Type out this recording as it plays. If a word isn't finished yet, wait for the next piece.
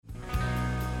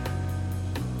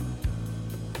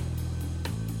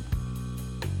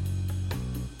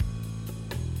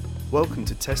Welcome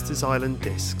to Testers Island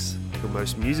Discs, your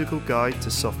most musical guide to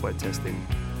software testing.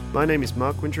 My name is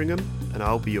Mark Wintringham, and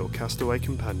I'll be your castaway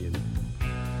companion.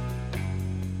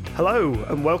 Hello,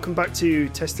 and welcome back to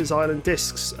Testers Island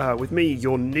Discs with me,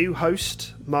 your new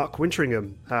host, Mark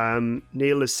Wintringham.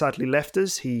 Neil has sadly left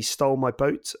us. He stole my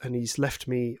boat, and he's left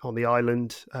me on the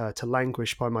island to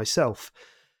languish by myself.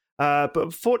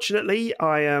 But fortunately,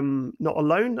 I am not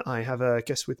alone. I have a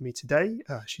guest with me today.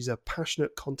 She's a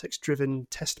passionate, context-driven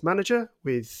test manager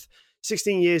with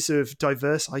 16 years of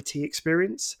diverse IT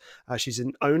experience. She's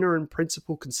an owner and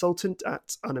principal consultant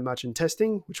at Unimagined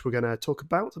Testing, which we're going to talk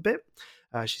about a bit.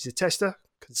 She's a tester,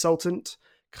 consultant,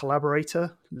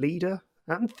 collaborator, leader,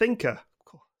 and thinker.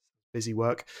 Busy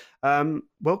work.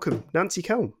 Welcome, Nancy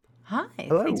Kelln. Hi,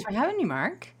 Hello. Thanks for having me,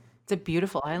 Mark. It's a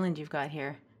beautiful island you've got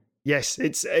here. Yes,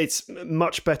 it's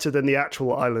much better than the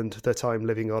actual island that I'm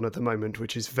living on at the moment,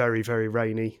 which is very, very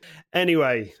rainy.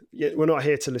 Anyway, we're not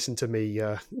here to listen to me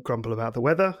grumble about the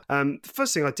weather. The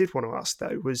first thing I did want to ask,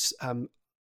 though, was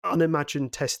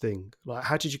Unimagined Testing. Like,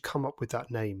 how did you come up with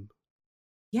that name?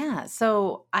 Yeah,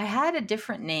 so I had a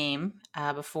different name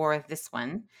before this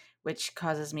one, which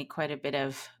causes me quite a bit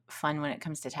of fun when it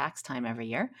comes to tax time every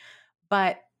year.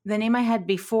 But the name I had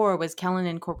before was Kelln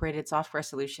Incorporated Software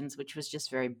Solutions, which was just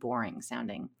very boring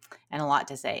sounding and a lot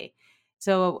to say.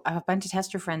 So a bunch of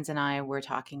tester friends and I were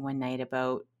talking one night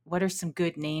about what are some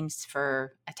good names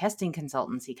for a testing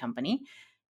consultancy company.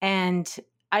 And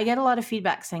I get a lot of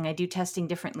feedback saying I do testing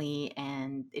differently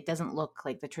and it doesn't look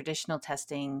like the traditional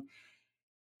testing.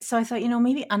 So I thought,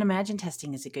 maybe unimagined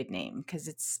testing is a good name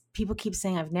because people keep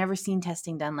saying I've never seen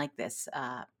testing done like this.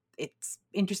 It's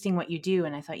interesting what you do.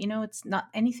 And I thought, it's not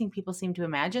anything people seem to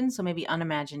imagine. So maybe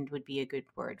unimagined would be a good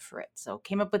word for it. So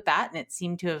came up with that and it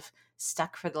seemed to have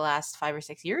stuck for the last 5 or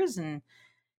 6 years. And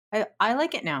I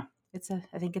like it now.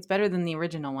 I think it's better than the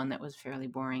original one that was fairly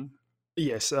boring.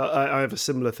 Yes, I have a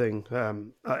similar thing. I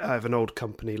have an old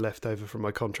company left over from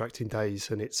my contracting days,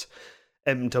 and it's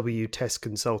MW Test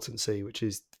Consultancy, which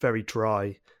is very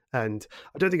dry. And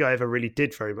I don't think I ever really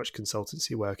did very much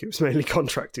consultancy work. It was mainly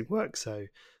contracting work. So,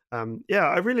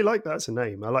 I really like that as a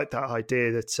name. I like that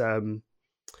idea that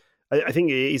I think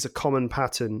it is a common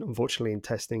pattern, unfortunately, in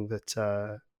testing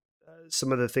that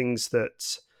some of the things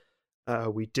that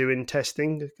we do in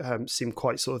testing seem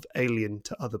quite sort of alien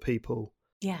to other people.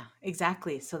 Yeah,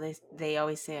 exactly. So they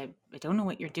always say, I don't know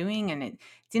what you're doing. And it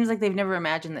seems like they've never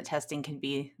imagined that testing can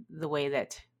be the way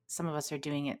that some of us are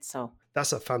doing it. So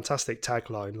that's a fantastic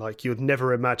tagline. Like, you'd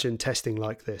never imagine testing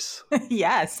like this.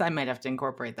 Yes, I might have to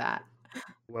incorporate that.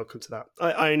 Welcome to that.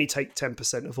 I only take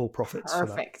 10% of all profits for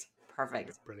that.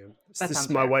 Perfect. Brilliant. That this is sounds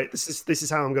my fair. way. This is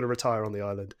how I'm going to retire on the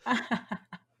island.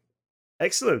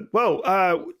 Excellent. Well,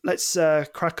 let's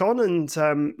crack on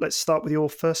and let's start with your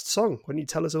first song. Why don't you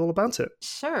tell us all about it?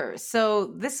 Sure.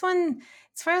 So this one,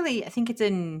 I think it's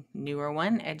a newer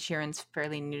one. Ed Sheeran's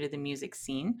fairly new to the music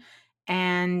scene.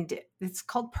 And it's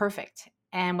called Perfect.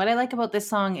 And what I like about this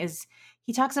song is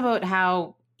he talks about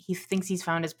how he thinks he's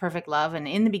found his perfect love. And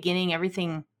in the beginning,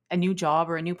 everything, a new job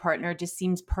or a new partner just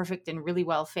seems perfect and really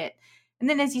well fit. And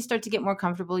then as you start to get more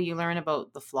comfortable, you learn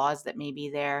about the flaws that may be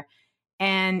there.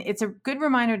 And it's a good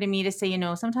reminder to me to say,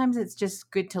 sometimes it's just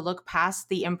good to look past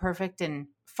the imperfect and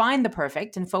find the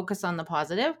perfect and focus on the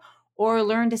positive, or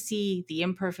learn to see the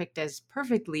imperfect as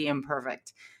perfectly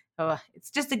imperfect. So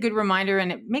it's just a good reminder,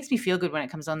 and it makes me feel good when it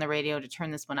comes on the radio to turn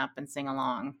this one up and sing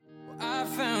along. I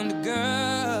found a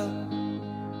girl,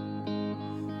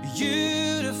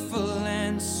 beautiful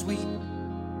and sweet.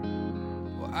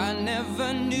 Well, I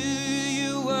never knew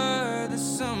you were the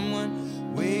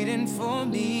someone waiting for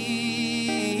me.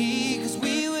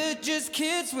 Just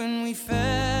kids when we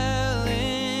fell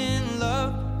in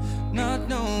love, not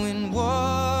knowing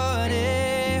what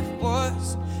it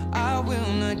was. I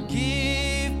will not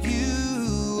give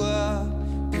you up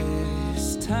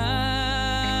this time,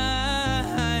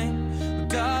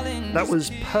 darling. That was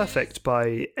Perfect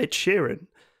by Ed Sheeran.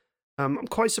 I'm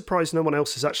quite surprised no one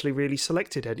else has actually really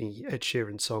selected any Ed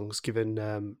Sheeran songs,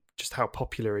 given just how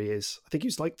popular he is. I think he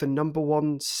was like the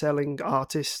 #1 selling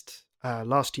artist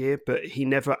last year, but he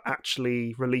never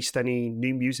actually released any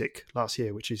new music last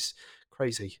year, which is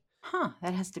crazy.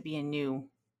 That has to be a new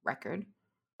record.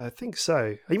 I think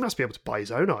so. He must be able to buy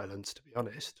his own islands, to be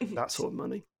honest, for that sort of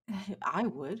money. I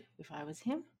would, if I was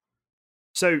him.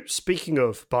 So, speaking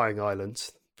of buying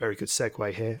islands, very good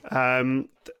segue here.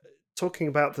 Talking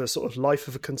about the sort of life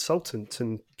of a consultant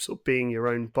and sort of being your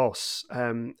own boss,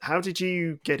 how did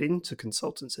you get into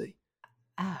consultancy?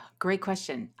 Great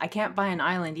question. I can't buy an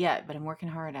island yet, but I'm working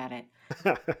hard at it.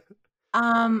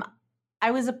 I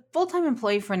was a full-time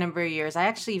employee for a number of years. I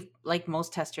actually, like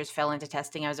most testers, fell into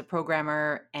testing. I was a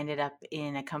programmer, ended up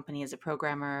in a company as a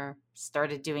programmer,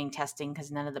 started doing testing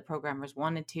because none of the programmers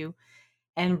wanted to,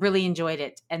 and really enjoyed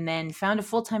it. And then found a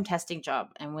full-time testing job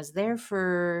and was there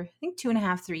for, I think,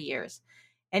 2.5, 3 years.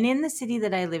 And in the city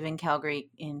that I live in,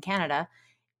 Calgary, in Canada,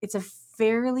 it's a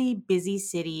fairly busy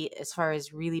city as far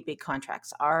as really big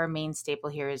contracts. Our main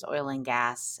staple here is oil and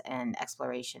gas and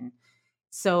exploration.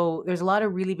 So there's a lot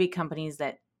of really big companies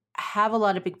that have a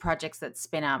lot of big projects that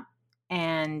spin up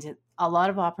and a lot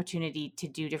of opportunity to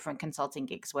do different consulting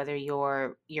gigs, whether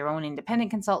you're your own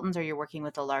independent consultants or you're working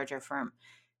with a larger firm.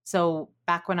 So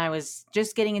back when I was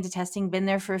just getting into testing, been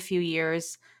there for a few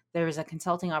years, there was a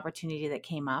consulting opportunity that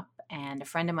came up and a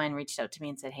friend of mine reached out to me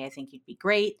and said, "Hey, I think you'd be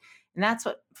great." And that's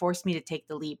what forced me to take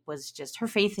the leap, was just her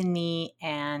faith in me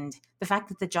and the fact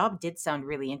that the job did sound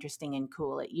really interesting and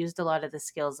cool. It used a lot of the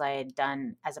skills I had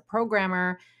done as a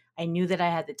programmer. I knew that I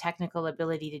had the technical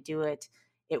ability to do it.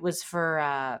 It was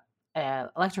for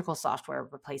electrical software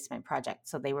replacement project.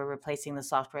 So they were replacing the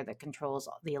software that controls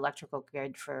the electrical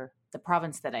grid for the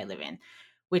province that I live in,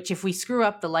 which if we screw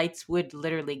up, the lights would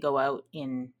literally go out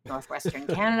in northwestern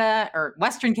Canada, or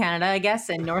Western Canada, I guess,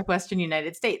 and northwestern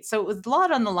United States. So it was a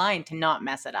lot on the line to not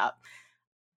mess it up.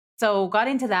 So got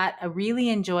into that. I really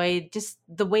enjoyed just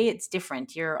the way it's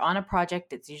different. You're on a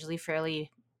project. It's usually fairly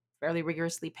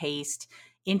rigorously paced,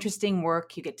 interesting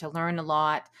work. You get to learn a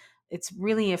lot. It's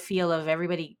really a feel of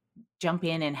everybody jump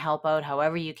in and help out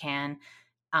however you can.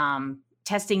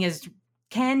 Testing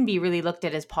can be really looked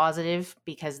at as positive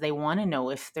because they want to know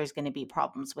if there's going to be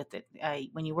problems with it.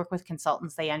 When you work with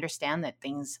consultants, they understand that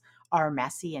things are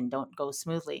messy and don't go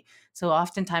smoothly. So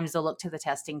oftentimes they'll look to the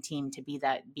testing team to be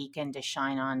that beacon to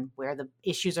shine on where the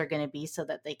issues are going to be so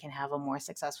that they can have a more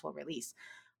successful release.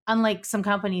 Unlike some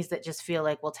companies that just feel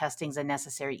like, well, testing's a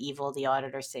necessary evil. The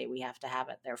auditors say we have to have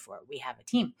it, therefore we have a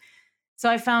team. So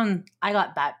I found I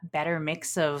got that better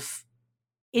mix of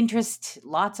interest,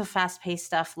 lots of fast-paced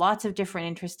stuff, lots of different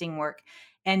interesting work.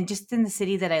 And just in the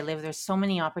city that I live, there's so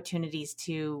many opportunities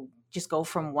to just go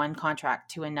from one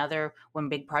contract to another when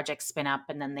big projects spin up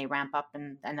and then they ramp up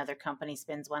and another company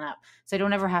spins one up. So I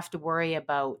don't ever have to worry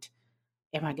about,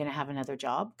 am I going to have another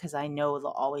job? Because I know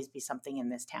there'll always be something in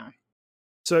this town.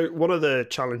 So one of the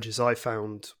challenges I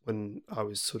found when I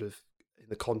was sort of in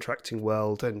the contracting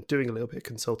world and doing a little bit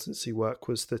of consultancy work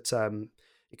was that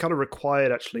it kind of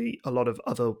required actually a lot of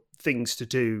other things to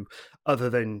do other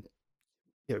than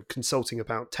consulting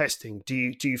about testing.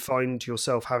 Do you find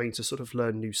yourself having to sort of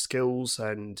learn new skills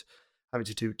and having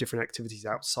to do different activities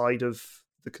outside of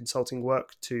the consulting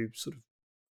work to sort of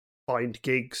find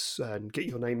gigs and get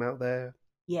your name out there?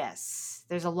 Yes,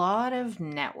 there's a lot of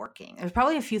networking. There's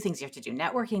probably a few things you have to do.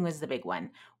 Networking was the big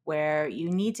one, where you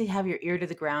need to have your ear to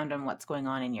the ground on what's going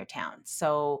on in your town.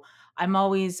 So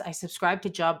I subscribe to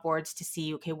job boards to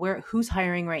see, okay, who's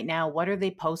hiring right now? What are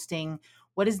they posting?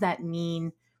 What does that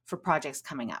mean for projects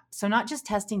coming up? So not just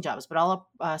testing jobs, but I'll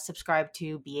subscribe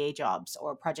to BA jobs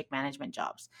or project management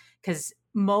jobs, because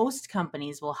most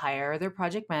companies will hire their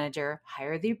project manager,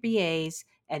 hire their BAs,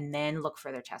 and then look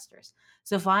for their testers.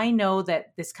 So if I know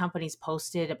that this company's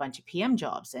posted a bunch of PM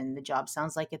jobs and the job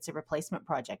sounds like it's a replacement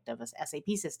project of a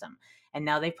SAP system, and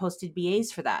now they've posted BAs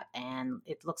for that, and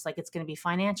it looks like it's going to be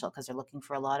financial because they're looking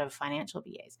for a lot of financial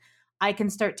BAs, I can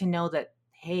start to know that,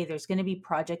 hey, there's going to be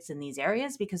projects in these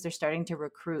areas because they're starting to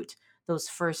recruit those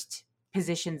first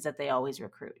positions that they always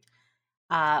recruit.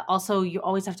 Also, you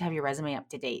always have to have your resume up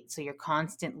to date. So you're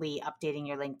constantly updating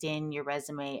your LinkedIn, your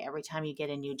resume every time you get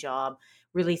a new job,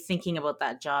 really thinking about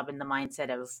that job in the mindset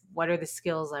of what are the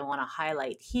skills I want to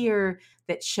highlight here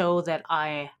that show that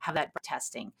I have that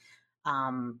testing.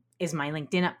 Is my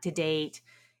LinkedIn up to date?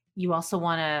 You also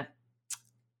want to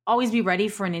always be ready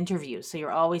for an interview. So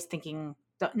you're always thinking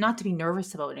not to be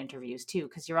nervous about interviews too,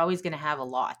 because you're always going to have a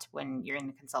lot when you're in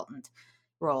the consultant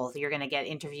role. You're going to get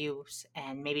interviews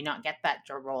and maybe not get that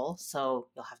role. So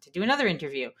you'll have to do another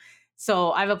interview.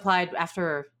 So I've applied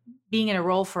after being in a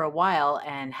role for a while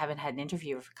and haven't had an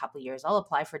interview for a couple of years. I'll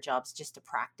apply for jobs just to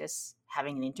practice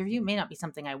having an interview. It may not be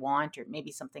something I want, or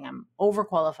maybe something I'm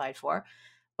overqualified for,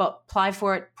 but apply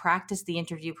for it, practice the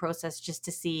interview process just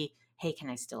to see, hey, can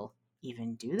I still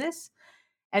even do this?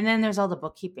 And then there's all the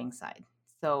bookkeeping side.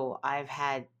 So I've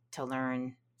had to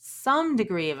learn some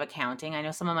degree of accounting. I know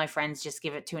some of my friends just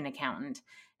give it to an accountant,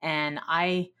 and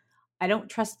I don't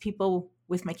trust people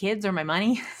with my kids or my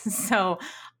money. So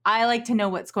I like to know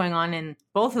what's going on in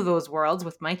both of those worlds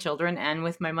with my children and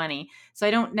with my money. So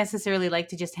I don't necessarily like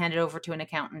to just hand it over to an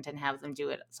accountant and have them do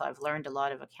it. So I've learned a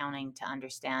lot of accounting to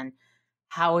understand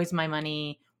how is my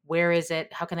money, Where is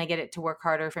it? How can I get it to work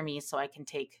harder for me so I can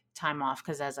take time off?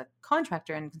 Because as a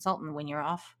contractor and consultant, when you're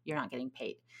off, you're not getting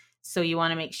paid. So you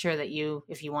want to make sure that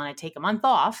if you want to take a month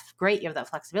off, great, you have that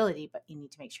flexibility, but you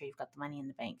need to make sure you've got the money in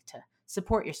the bank to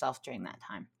support yourself during that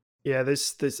time. Yeah,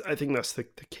 I think that's the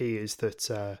key is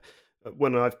that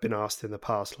when I've been asked in the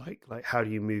past, like how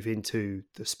do you move into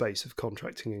the space of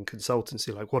contracting and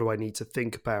consultancy? Like, what do I need to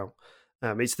think about?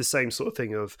 It's the same sort of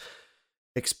thing of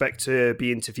expect to be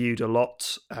interviewed a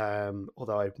lot.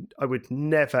 Although I would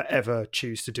never ever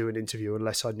choose to do an interview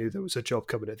unless I knew there was a job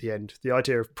coming at the end. The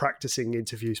idea of practicing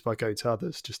interviews by going to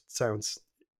others just sounds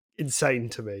insane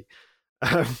to me.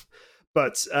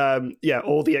 But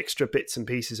all the extra bits and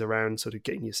pieces around sort of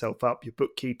getting yourself up, your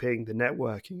bookkeeping, the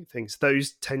networking things,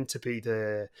 those tend to be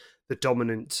the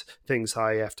dominant things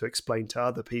I have to explain to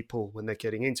other people when they're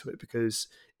getting into it. Because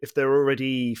if they're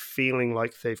already feeling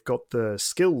like they've got the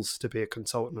skills to be a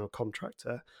consultant or a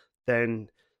contractor, then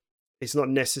it's not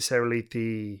necessarily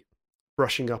the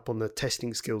brushing up on the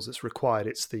testing skills that's required.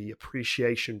 It's the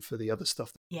appreciation for the other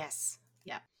stuff. Yes.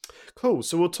 Yeah. Cool.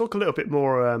 So we'll talk a little bit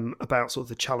more about sort of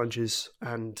the challenges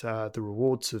and the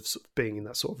rewards of, sort of being in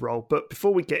that sort of role. But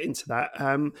before we get into that,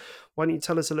 why don't you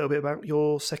tell us a little bit about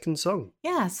your second song?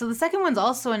 Yeah. So the second one's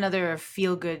also another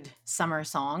feel-good summer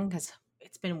song because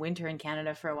it's been winter in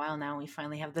Canada for a while now. We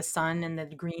finally have the sun and the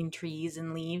green trees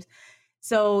and leaves.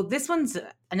 So this one's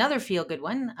another feel-good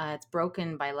one. It's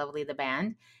Broken by Lovely the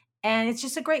Band. And it's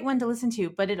just a great one to listen to.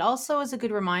 But it also is a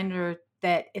good reminder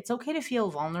that it's okay to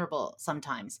feel vulnerable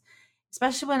sometimes,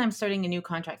 especially when I'm starting a new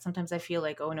contract. Sometimes I feel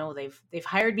like, oh no, they've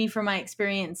hired me for my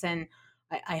experience, and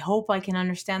I hope I can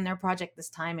understand their project this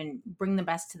time and bring the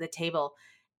best to the table.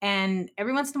 And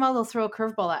every once in a while they'll throw a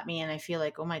curveball at me, and I feel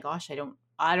like, oh my gosh, I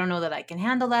don't know that I can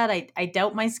handle that. I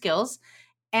doubt my skills.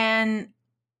 And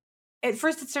at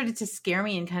first it started to scare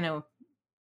me and kind of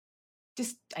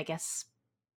just, I guess,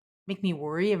 make me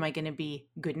worry, am I going to be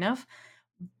good enough?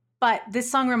 But this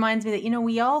song reminds me that,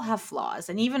 we all have flaws,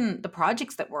 and even the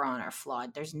projects that we're on are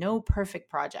flawed. There's no perfect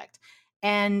project,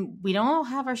 and we don't all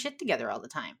have our shit together all the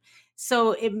time.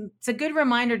 So it's a good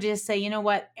reminder to just say, you know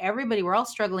what, everybody, we're all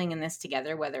struggling in this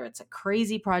together, whether it's a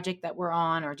crazy project that we're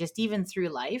on or just even through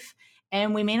life.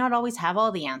 And we may not always have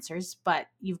all the answers, but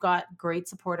you've got great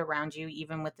support around you.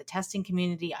 Even with the testing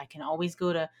community, I can always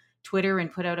go to Twitter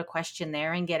and put out a question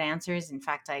there and get answers. In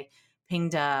fact, I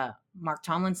pinged Mark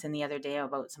Tomlinson the other day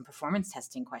about some performance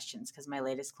testing questions because my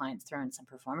latest client's throwing some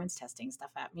performance testing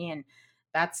stuff at me. And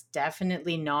that's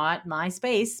definitely not my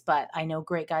space, but I know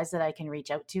great guys that I can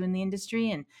reach out to in the industry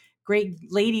and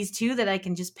great ladies too that I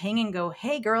can just ping and go,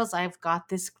 hey girls, I've got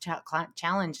this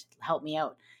challenge, help me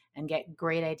out, and get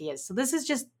great ideas. So this is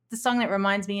just the song that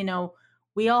reminds me,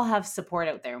 we all have support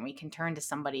out there and we can turn to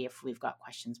somebody if we've got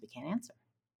questions we can't answer.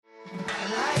 I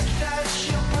like that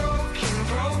you're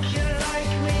broken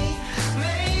like me.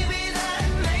 Maybe that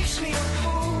makes me a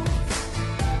fool.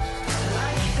 I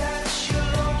like that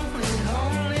you're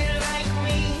lonely like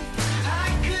me. I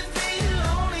could be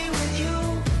lonely with you.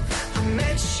 I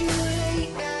met you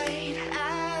late night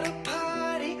at a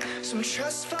party. Some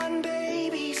trust fund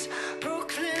babies,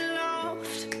 Brooklyn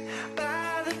loft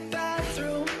by the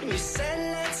bathroom. You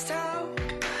said let's talk,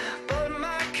 but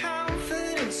my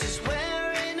confidence is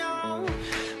wearing on.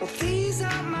 Well, these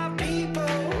are my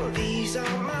people, these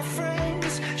are my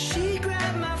friends. She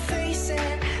grabbed my face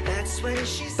and that's when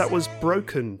she said. That was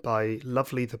Broken by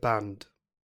Lovely the Band.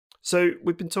 So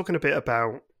we've been talking a bit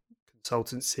about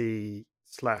consultancy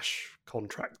 /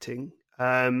 contracting.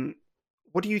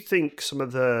 What do you think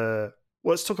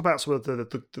let's talk about some of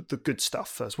the good stuff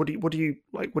first. What do you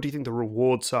like? What do you think the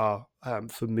rewards are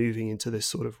for moving into this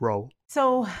sort of role?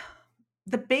 So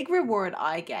the big reward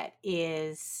I get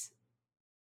is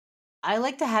I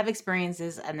like to have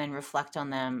experiences and then reflect on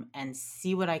them and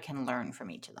see what I can learn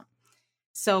from each of them.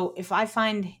 So if I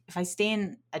stay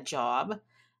in a job,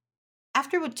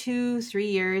 after about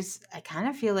 2-3 years, I kind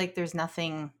of feel like there's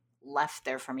nothing left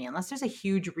there for me unless there's a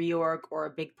huge reorg or a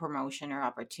big promotion or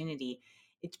opportunity.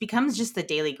 It becomes just the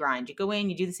daily grind. You go in,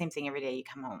 you do the same thing every day, you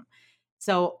come home.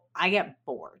 So I get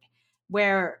bored.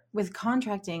 Where with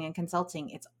contracting and consulting,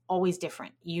 it's always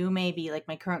different. You may be like,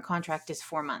 my current contract is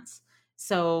 4 months.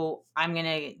 So I'm going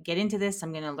to get into this.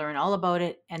 I'm going to learn all about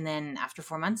it. And then after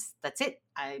 4 months, that's it.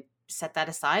 I set that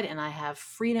aside and I have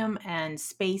freedom and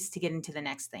space to get into the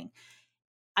next thing.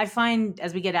 I find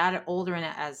as we get older and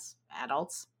as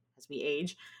adults, as we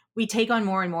age, we take on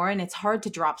more and more, and it's hard to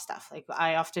drop stuff. Like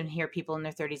I often hear people in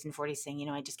their 30s and 40s saying,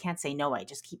 I just can't say no. I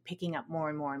just keep picking up more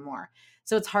and more and more.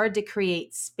 So it's hard to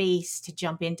create space to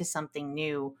jump into something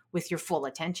new with your full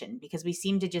attention, because we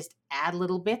seem to just add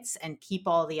little bits and keep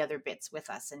all the other bits with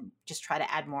us and just try to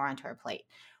add more onto our plate.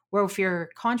 Where if you're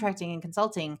contracting and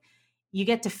consulting, you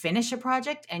get to finish a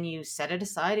project and you set it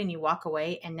aside and you walk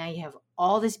away, and now you have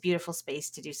all this beautiful space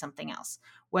to do something else.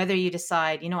 Whether you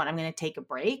decide, I'm going to take a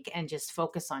break and just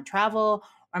focus on travel, or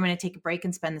I'm going to take a break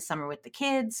and spend the summer with the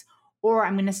kids, or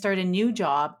I'm going to start a new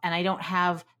job and I don't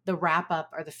have the wrap up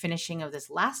or the finishing of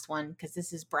this last one because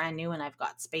this is brand new and I've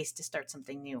got space to start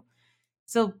something new.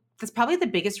 So that's probably the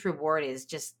biggest reward, is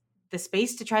just the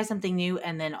space to try something new,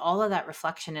 and then all of that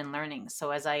reflection and learning.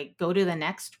 So as I go to the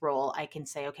next role, I can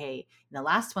say, okay, in the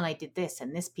last one I did this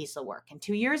and this piece will work. And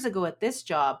 2 years ago at this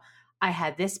job, I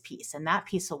had this piece and that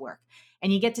piece will work.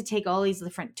 And you get to take all these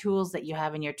different tools that you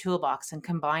have in your toolbox and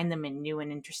combine them in new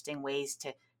and interesting ways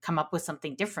to come up with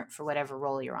something different for whatever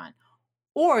role you're on.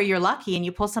 Or you're lucky and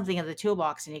you pull something out of the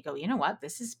toolbox and you go, what,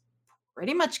 this is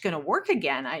pretty much going to work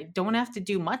again. I don't have to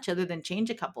do much other than change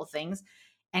a couple of things,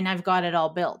 and I've got it all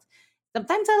built.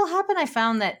 Sometimes that'll happen. I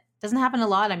found that doesn't happen a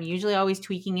lot. I'm usually always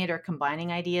tweaking it or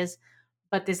combining ideas.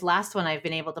 But this last one, I've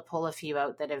been able to pull a few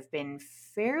out that have been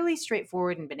fairly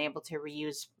straightforward and been able to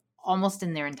reuse almost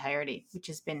in their entirety, which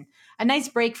has been a nice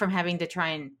break from having to try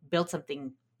and build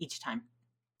something each time.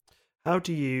 How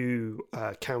do you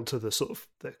counter the sort of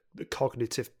the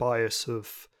cognitive bias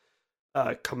of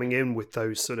coming in with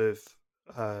those sort of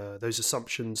those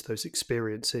assumptions, those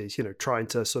experiences, trying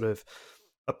to sort of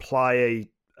apply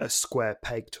a square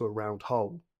peg to a round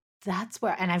hole? That's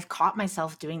where, and I've caught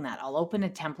myself doing that. I'll open a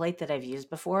template that I've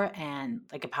used before, and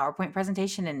like a PowerPoint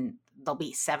presentation, and there'll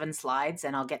be 7 slides,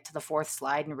 and I'll get to the 4th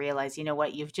slide and realize,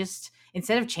 what, you've just,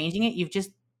 instead of changing it, you've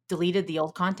just deleted the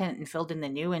old content and filled in the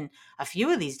new. And a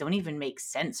few of these don't even make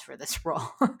sense for this role.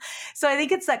 So I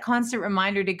think it's that constant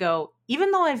reminder to go,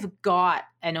 even though I've got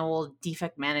an old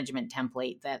defect management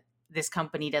template that this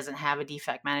company doesn't have a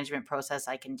defect management process,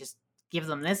 I can just give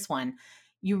them this one.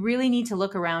 You really need to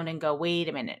look around and go, wait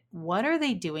a minute, what are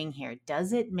they doing here?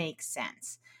 Does it make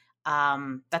sense?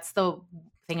 That's the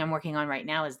thing I'm working on right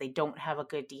now, is they don't have a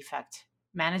good defect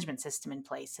management system in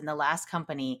place. In the last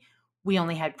company, we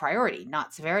only had priority,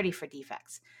 not severity for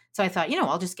defects. So I thought,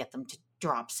 I'll just get them to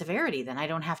drop severity. Then I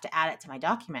don't have to add it to my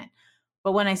document.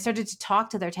 But when I started to talk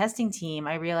to their testing team,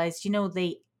 I realized,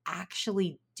 they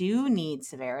actually do need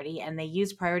severity, and they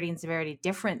use priority and severity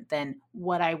different than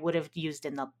what I would have used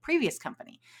in the previous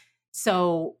company.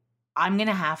 So I'm going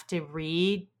to have to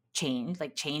change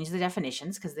the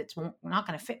definitions, because it's not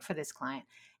going to fit for this client,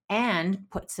 and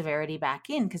put severity back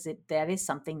in, because that is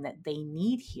something that they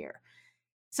need here.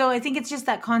 So I think it's just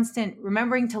that constant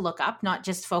remembering to look up, not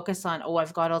just focus on,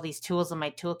 I've got all these tools in my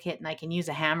toolkit and I can use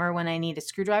a hammer when I need a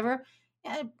screwdriver.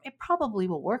 Yeah, it probably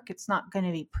will work. It's not going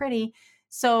to be pretty.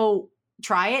 So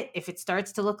try it. If it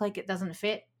starts to look like it doesn't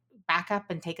fit, back up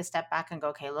and take a step back and go,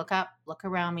 okay, look up, look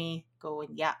around me, go,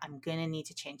 yeah, I'm going to need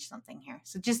to change something here.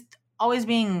 So just always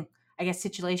being, I guess,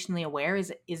 situationally aware.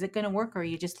 Is it going to work, or are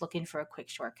you just looking for a quick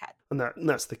shortcut? And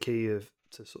that's the key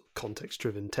to sort of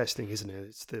context-driven testing, isn't it?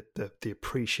 It's the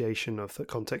appreciation of the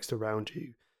context around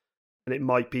you. And it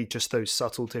might be just those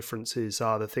subtle differences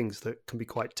are the things that can be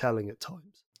quite telling at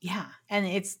times. Yeah. And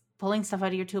it's pulling stuff out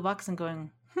of your toolbox and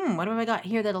going, what have I got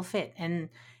here that'll fit? And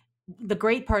the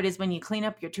great part is when you clean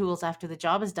up your tools after the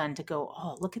job is done, to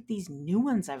go, look at these new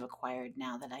ones I've acquired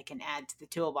now that I can add to the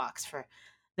toolbox for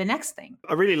the next thing.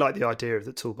 I really like the idea of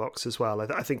the toolbox as well.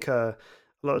 I think a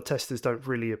lot of testers don't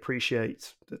really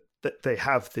appreciate that they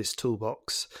have this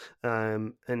toolbox.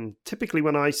 And typically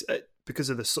because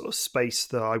of the sort of space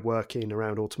that I work in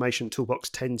around automation, toolbox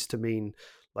tends to mean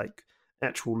like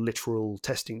actual literal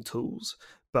testing tools.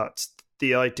 But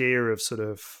the idea of sort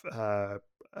of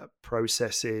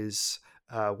processes,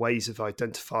 ways of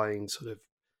identifying sort of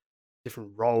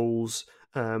different roles,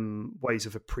 ways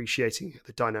of appreciating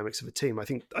the dynamics of a team. I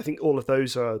think all of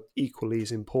those are equally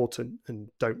as important and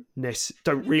don't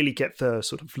really get the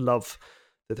sort of love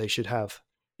that they should have.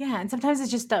 Yeah, and sometimes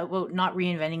it's just not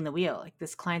reinventing the wheel. Like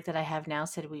this client that I have now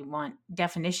said we want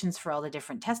definitions for all the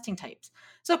different testing types.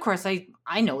 So of course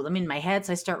I know them in my head,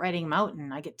 so I start writing them out,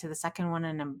 and I get to the second one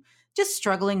and I'm just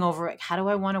struggling over it. How do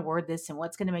I want to word this and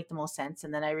what's going to make the most sense?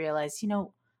 And then I realize,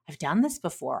 I've done this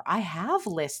before. I have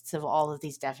lists of all of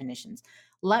these definitions.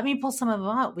 Let me pull some of them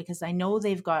out, because I know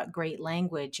they've got great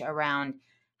language around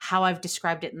how I've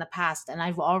described it in the past. And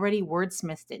I've already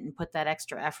wordsmithed it and put that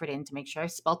extra effort in to make sure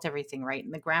I've spelt everything right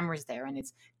and the grammar's there and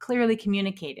it's clearly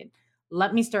communicated.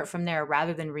 let me start from there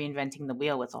rather than reinventing the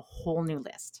wheel with a whole new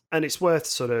list. And it's worth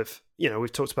sort of,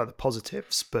 we've talked about the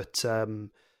positives, but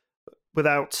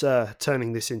without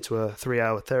turning this into a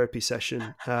 3-hour therapy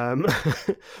session,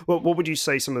 what would you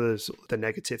say some of the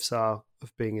negatives are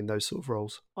of being in those sort of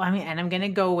roles? Well, I mean, and I'm going to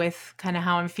go with kind of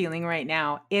how I'm feeling right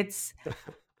now. It's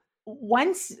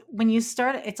when you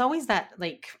start, it's always that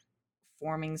like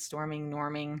forming, storming,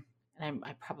 norming, and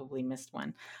I probably missed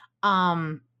one.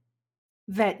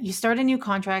 That you start a new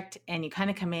contract and you kind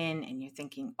of come in and you're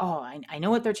thinking, oh, I know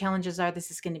what their challenges are. This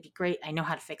is going to be great. I know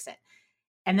how to fix it.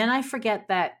 And then I forget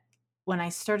that when I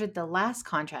started the last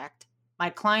contract,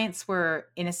 my clients were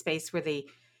in a space where they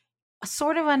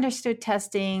sort of understood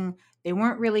testing. They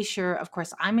weren't really sure. Of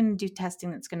course, I'm going to do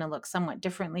testing that's going to look somewhat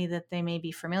differently that they may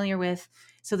be familiar with.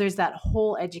 So there's that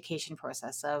whole education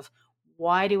process of,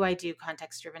 why do I do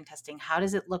context-driven testing? How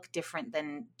does it look different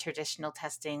than traditional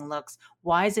testing looks?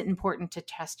 Why is it important to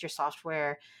test your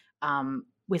software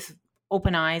with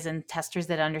open eyes and testers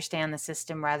that understand the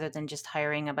system rather than just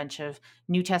hiring a bunch of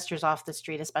new testers off the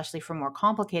street, especially for more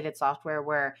complicated software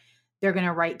where they're going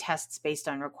to write tests based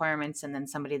on requirements and then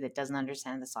somebody that doesn't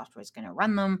understand the software is going to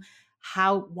run them?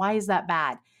 Why is that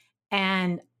bad?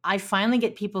 And I finally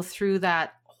get people through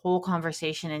that whole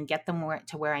conversation and get them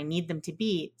to where I need them to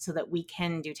be so that we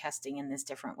can do testing in this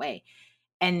different way.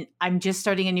 And I'm just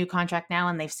starting a new contract now,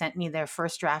 and they've sent me their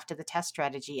first draft of the test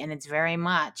strategy. And it's very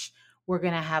much, we're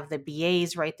going to have the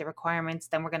BAs write the requirements.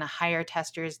 Then we're going to hire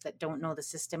testers that don't know the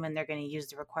system, and they're going to use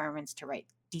the requirements to write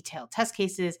detailed test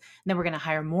cases. And then we're going to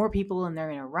hire more people, and they're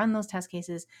going to run those test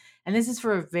cases. And this is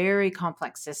for a very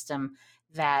complex system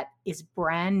that is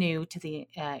brand new to the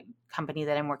company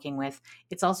that I'm working with.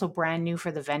 It's also brand new for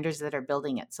the vendors that are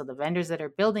building it. So the vendors that are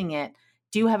building it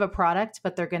do have a product,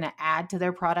 but they're going to add to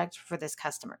their product for this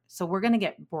customer. So we're going to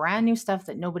get brand new stuff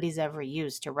that nobody's ever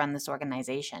used to run this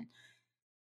organization.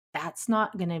 That's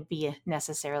not going to be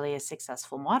necessarily a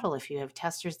successful model if you have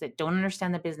testers that don't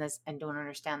understand the business and don't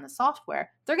understand the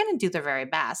software. They're going to do their very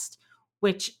best,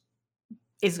 which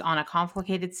is on a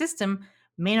complicated system,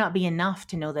 may not be enough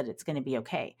to know that it's going to be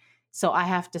okay. So I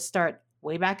have to start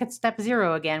way back at step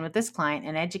 0 again with this client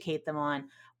and educate them on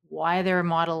why their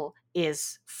model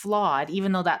is flawed,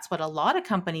 even though that's what a lot of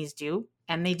companies do,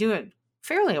 and they do it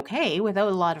fairly okay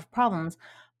without a lot of problems.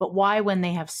 But why, when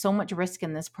they have so much risk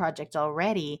in this project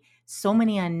already, so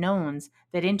many unknowns,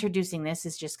 that introducing this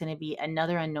is just going to be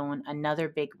another unknown, another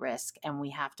big risk, and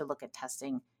we have to look at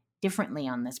testing differently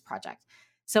on this project.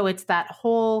 So it's that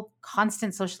whole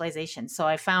constant socialization. So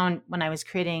I found when I was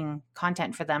creating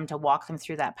content for them to walk them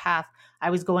through that path, I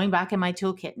was going back in my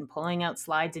toolkit and pulling out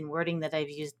slides and wording that I've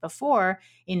used before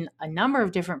in a number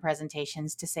of different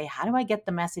presentations to say, how do I get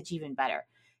the message even better?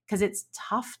 Because it's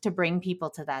tough to bring people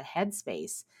to that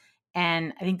headspace.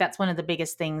 And I think that's one of the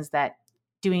biggest things that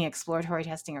doing exploratory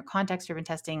testing or context-driven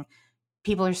testing,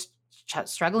 people are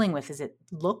struggling with, is it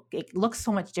looks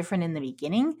so much different in the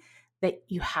beginning that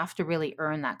you have to really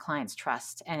earn that client's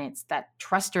trust. And it's that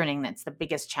trust earning that's the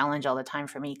biggest challenge all the time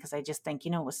for me, because I just think,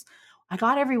 I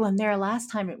got everyone there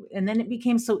last time, and then it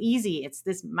became so easy. It's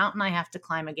this mountain I have to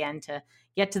climb again to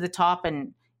get to the top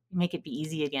and make it be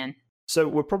easy again. So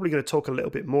we're probably going to talk a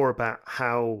little bit more about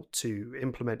how to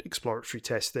implement exploratory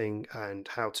testing and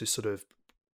how to sort of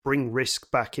bring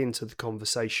risk back into the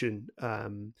conversation.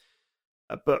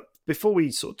 But before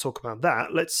we sort of talk about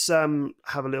that, let's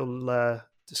have a little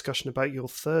discussion about your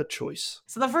third choice.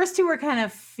 So the first two were kind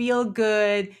of feel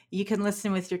good, you can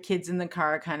listen with your kids in the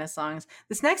car kind of songs.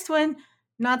 This next one,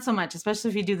 not so much, especially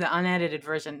if you do the unedited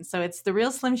version. So it's The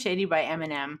Real Slim Shady by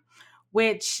Eminem,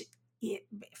 which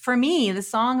for me, the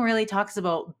song really talks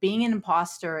about being an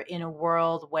imposter in a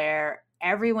world where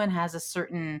everyone has a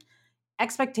certain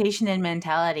expectation and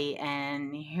mentality.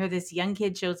 And here this young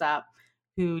kid shows up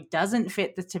who doesn't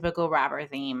fit the typical rapper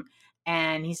theme.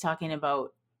 And he's talking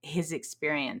about his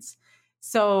experience.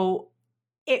 So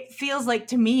it feels like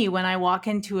to me when I walk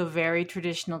into a very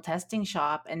traditional testing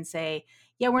shop and say,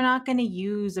 yeah, we're not going to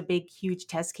use a big, huge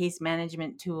test case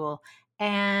management tool,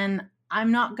 and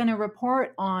I'm not going to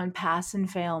report on pass and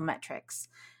fail metrics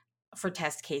for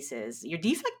test cases. Your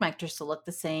defect metrics will look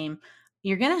the same.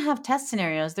 You're going to have test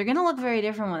scenarios. They're going to look very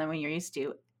different than when you're used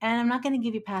to. And I'm not going to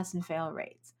give you pass and fail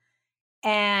rates.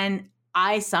 And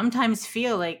I sometimes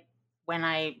feel like when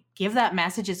I give that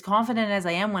message, as confident as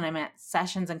I am when I'm at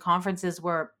sessions and conferences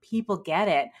where people get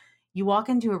it, you walk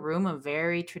into a room of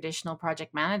very traditional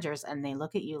project managers and they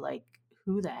look at you like,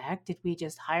 who the heck did we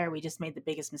just hire? We just made the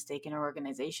biggest mistake in our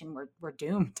organization. We're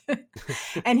doomed.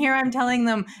 And here I'm telling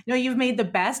them, no, you've made the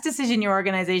best decision your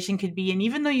organization could be. And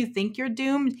even though you think you're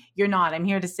doomed, you're not. I'm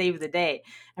here to save the day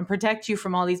and protect you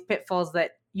from all these pitfalls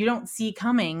that you don't see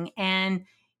coming, and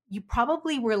you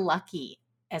probably were lucky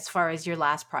as far as your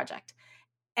last project.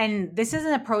 And this is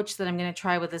an approach that I'm going to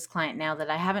try with this client now that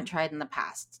I haven't tried in the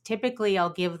past. Typically, I'll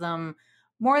give them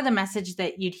more of the message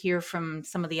that you'd hear from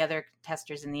some of the other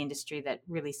testers in the industry that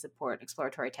really support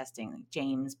exploratory testing, like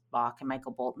James Bach and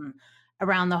Michael Bolton,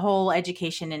 around the whole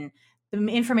education and the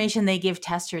information they give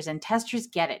testers. And testers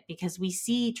get it because we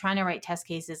see trying to write test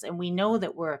cases and we know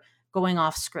that we're going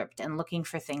off script and looking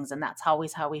for things. And that's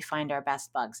always how we find our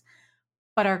best bugs.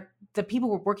 But the people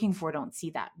we're working for don't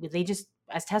see that. They just,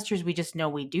 as testers, we just know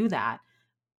we do that.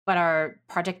 But our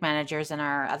project managers and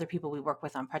our other people we work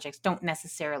with on projects don't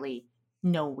necessarily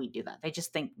know we do that. They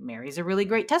just think Mary's a really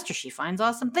great tester. She finds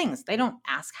awesome things. They don't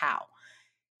ask how.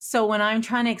 So when I'm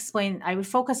trying to explain, I would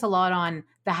focus a lot on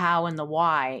the how and the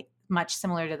why, much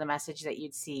similar to the message that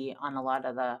you'd see on a lot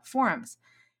of the forums.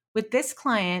 With this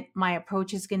client, my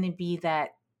approach is going to be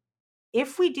that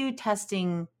if we do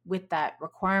testing with that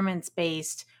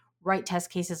requirements-based, write test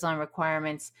cases on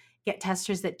requirements, get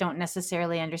testers that don't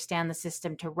necessarily understand the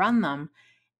system to run them,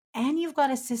 and you've got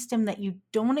a system that you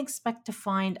don't expect to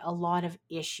find a lot of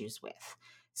issues with.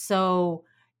 So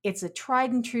it's a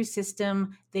tried and true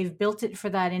system. They've built it for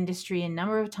that industry a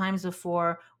number of times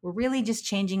before. We're really just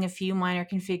changing a few minor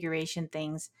configuration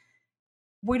things.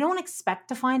 We don't expect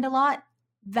to find a lot.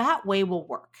 That way will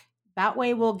work. That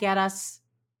way will get us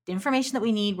the information that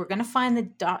we need. We're going to find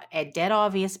the dead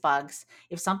obvious bugs.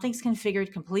 If something's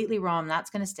configured completely wrong, that's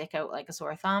going to stick out like a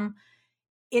sore thumb.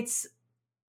 It's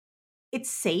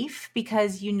safe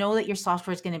because you know that your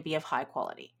software is going to be of high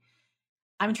quality.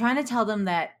 I'm trying to tell them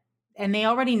that, and they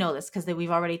already know this because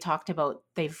we've already talked about,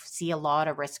 they see a lot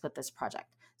of risk with this project.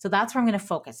 So that's where I'm going to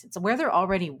focus. It's where they're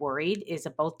already worried is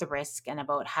about the risk and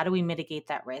about how do we mitigate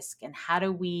that risk and how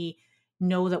do we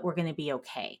know that we're going to be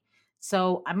okay.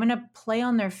 So I'm going to play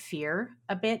on their fear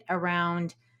a bit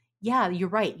around, yeah, you're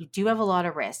right. You do have a lot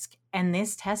of risk. And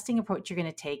this testing approach you're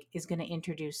going to take is going to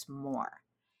introduce more.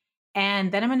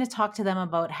 And then I'm going to talk to them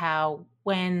about how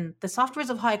when the software is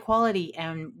of high quality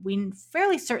and we're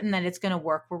fairly certain that it's going to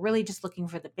work, we're really just looking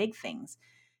for the big things.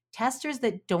 Testers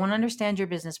that don't understand your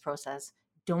business process,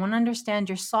 don't understand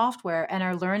your software, and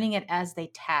are learning it as they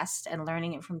test and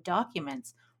learning it from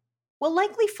documents will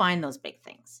likely find those big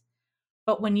things.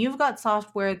 But when you've got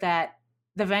software that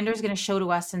the vendor is going to show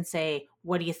to us and say,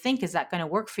 what do you think? Is that going to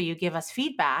work for you? Give us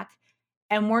feedback.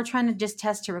 And we're trying to just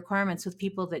test your requirements with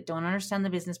people that don't understand the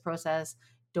business process,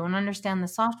 don't understand the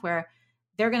software.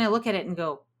 They're going to look at it and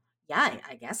go, yeah,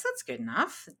 I guess that's good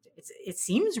enough. It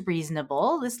seems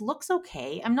reasonable. This looks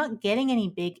okay. I'm not getting any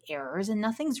big errors and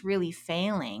nothing's really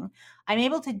failing. I'm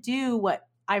able to do what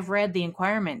I've read the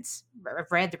requirements.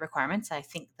 I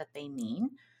think that they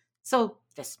mean. So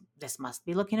this must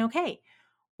be looking okay.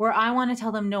 Where I want to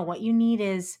tell them, no, what you need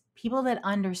is people that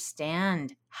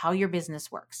understand how your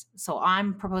business works. So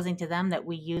I'm proposing to them that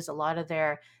we use a lot of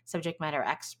their subject matter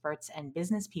experts and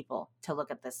business people to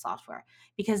look at this software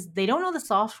because they don't know the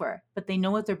software, but they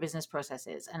know what their business process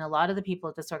is. And a lot of the people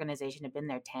at this organization have been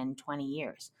there 10, 20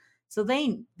 years. So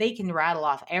they can rattle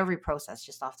off every process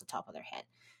just off the top of their head.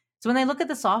 So when they look at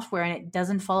the software and it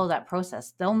doesn't follow that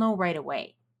process, they'll know right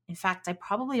away. In fact, I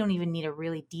probably don't even need a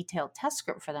really detailed test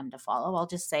script for them to follow. I'll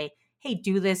just say, hey,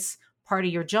 do this part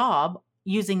of your job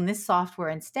using this software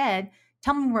instead.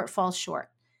 Tell me where it falls short.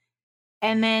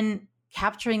 And then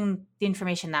capturing the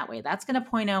information that way, that's going to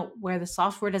point out where the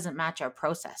software doesn't match our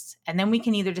process. And then we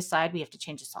can either decide we have to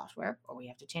change the software or we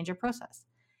have to change our process.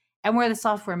 And where the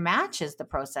software matches the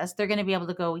process, they're going to be able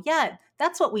to go, yeah,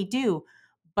 that's what we do.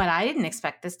 But I didn't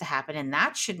expect this to happen. And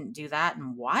that shouldn't do that.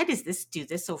 And why does this do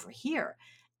this over here?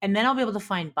 And then I'll be able to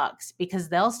find bugs because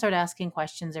they'll start asking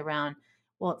questions around,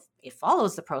 well, it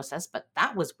follows the process, but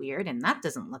that was weird and that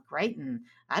doesn't look right. And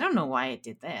I don't know why it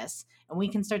did this. And we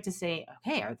can start to say,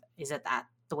 okay, is it that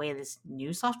the way this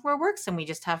new software works? And we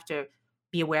just have to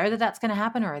be aware that that's going to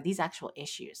happen, or are these actual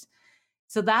issues?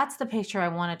 So that's the picture I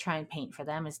want to try and paint for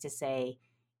them, is to say,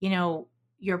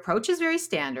 your approach is very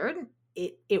standard.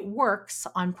 It works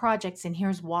on projects and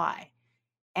here's why.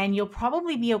 And you'll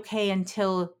probably be okay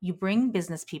until you bring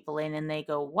business people in and they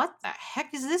go, what the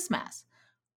heck is this mess?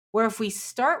 Where if we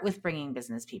start with bringing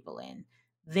business people in,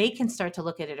 they can start to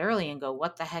look at it early and go,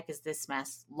 what the heck is this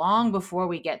mess? Long before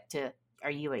we get to our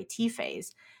UAT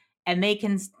phase. And they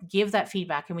can give that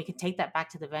feedback and we can take that back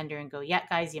to the vendor and go, yeah,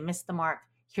 guys, you missed the mark.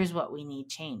 Here's what we need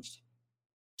changed.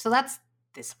 So that's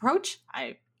this approach.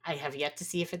 I have yet to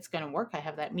see if it's going to work. I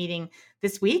have that meeting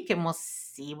this week and we'll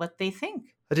see what they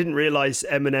think. I didn't realize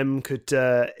M&M could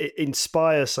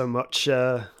inspire so much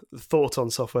thought on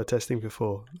software testing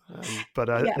before, but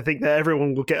Yeah. I think that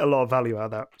everyone will get a lot of value out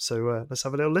of that. So let's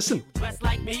have a little listen. Dress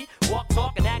like me, walk,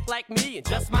 talk, and act like me. It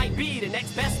just might be the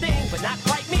next best thing, but not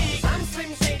quite me. I'm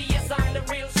Slim Shady, yes, I'm the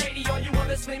real Shady. All you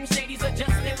other Slim Shadys are just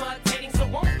imitating. So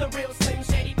won't the real Slim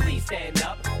Shady please stand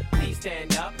up? Please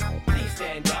stand up, please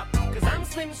stand up. Cause I'm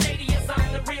Slim Shady, yes,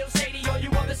 I'm the real Shady. All you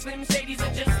other Slim Shadys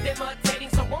are just imitating.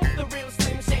 So won't the real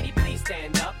Slim Shady please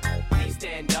stand up? Please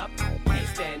stand up,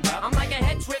 please stand up. I'm like a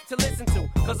head trip to listen to,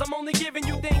 cause I'm only giving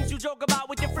you things you joke about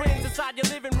with your friends inside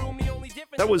your living room. The only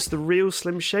difference... That was The Real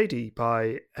Slim Shady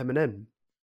by Eminem.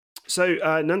 So,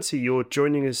 Nancy, you're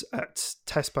joining us at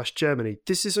Test Bash Germany.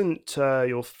 This isn't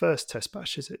your first Test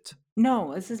Bash, is it?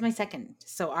 No, this is my second.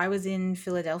 So I was in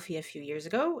Philadelphia a few years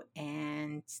ago,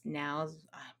 and now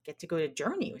I get to go to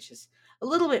Germany, which is a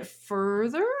little bit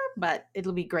further, but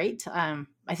it'll be great. I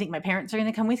think my parents are going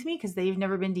to come with me because they've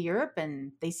never been to Europe,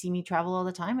 and they see me travel all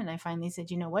the time. And I finally said,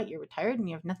 you know what, you're retired and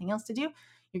you have nothing else to do.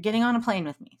 You're getting on a plane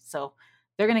with me. So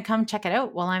they're going to come check it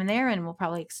out while I'm there, and we'll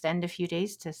probably extend a few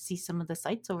days to see some of the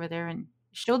sites over there and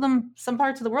show them some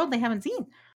parts of the world they haven't seen.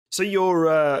 So you're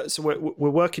we're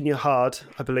working you hard,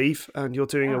 I believe, and you're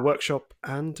doing a Yeah. workshop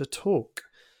and a talk.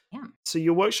 Yeah. So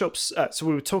your workshops. So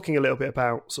we were talking a little bit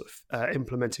about sort of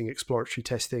implementing exploratory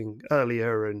testing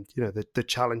earlier, and the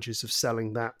challenges of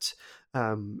selling that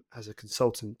as a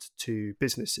consultant to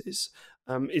businesses.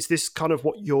 Is this kind of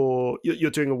what you're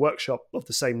doing a workshop of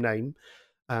the same name,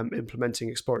 implementing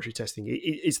exploratory testing?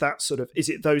 Is that sort of, is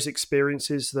it those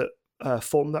experiences that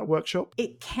form that workshop?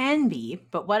 It can be,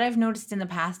 but what I've noticed in the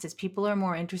past is people are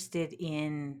more interested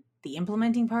in the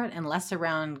implementing part and less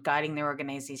around guiding their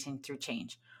organization through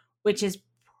change, which is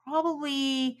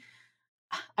probably,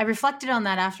 I reflected on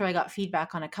that after I got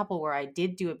feedback on a couple where I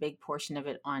did do a big portion of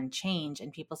it on change,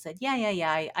 and people said,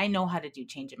 yeah, I know how to do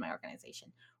change in my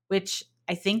organization, which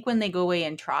I think when they go away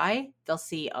and try, they'll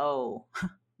see, oh,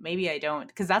 maybe I don't,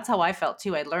 because that's how I felt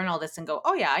too. I'd learn all this and go,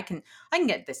 oh yeah, I can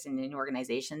get this in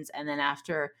organizations. And then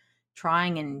after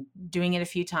trying and doing it a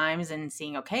few times and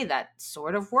seeing, okay, that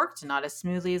sort of worked, not as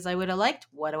smoothly as I would have liked.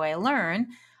 What do I learn?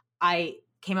 I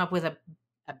came up with a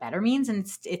better means, and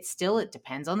it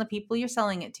depends on the people you're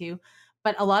selling it to.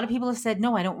 But a lot of people have said,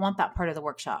 no, I don't want that part of the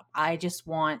workshop. I just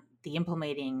want the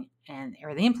implementing and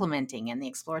the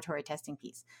exploratory testing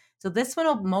piece. So this one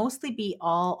will mostly be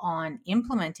all on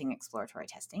implementing exploratory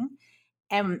testing.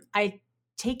 And I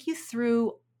take you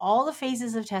through all the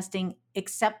phases of testing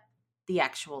except the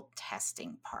actual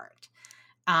testing part.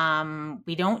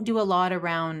 We don't do a lot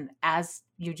around, as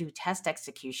you do test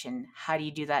execution, how do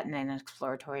you do that in an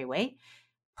exploratory way?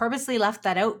 Purposely left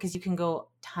that out because you can go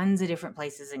tons of different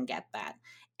places and get that.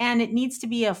 And it needs to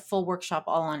be a full workshop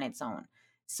all on its own.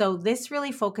 So this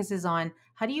really focuses on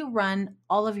how do you run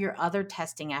all of your other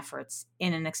testing efforts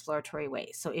in an exploratory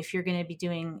way. So if you're going to be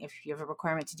if you have a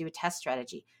requirement to do a test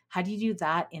strategy, how do you do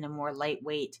that in a more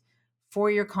lightweight, for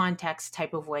your context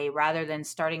type of way, rather than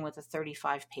starting with a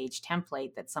 35-page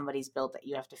template that somebody's built that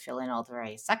you have to fill in all the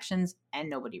various sections and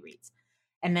nobody reads?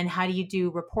 And then how do you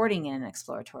do reporting in an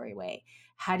exploratory way?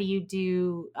 How do you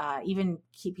do even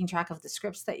keeping track of the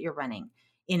scripts that you're running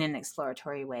in an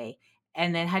exploratory way?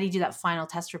 And then how do you do that final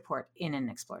test report in an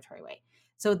exploratory way?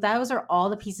 So those are all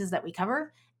the pieces that we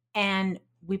cover. And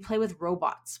we play with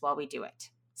robots while we do it.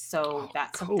 So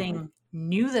that's cool. something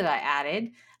new that I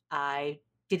added. I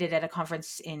did it at a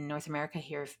conference in North America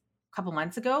here a couple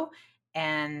months ago.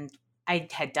 And I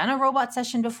had done a robot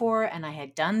session before, and I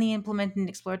had done the implementing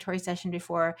exploratory session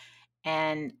before.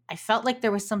 And I felt like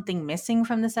there was something missing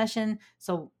from the session.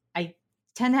 So I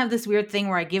tend to have this weird thing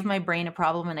where I give my brain a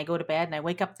problem and I go to bed and I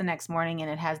wake up the next morning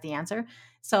and it has the answer.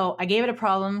 So I gave it a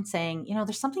problem saying,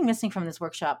 there's something missing from this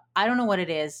workshop. I don't know what it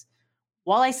is.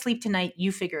 While I sleep tonight,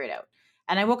 you figure it out.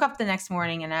 And I woke up the next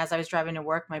morning, and as I was driving to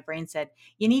work, my brain said,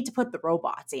 you need to put the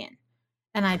robots in.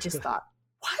 And I just thought,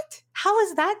 what? How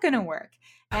is that going to work?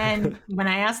 And when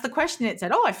I asked the question, it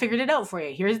said, oh, I figured it out for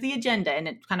you. Here's the agenda. And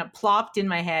it kind of plopped in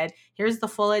my head. Here's the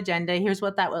full agenda. Here's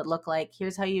what that would look like.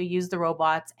 Here's how you use the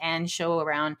robots, and show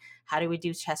around how do we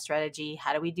do test strategy?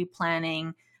 How do we do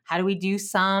planning? How do we do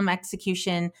some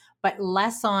execution, but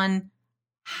less on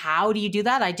how do you do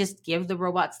that? I just give the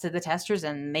robots to the testers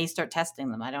and they start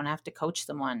testing them. I don't have to coach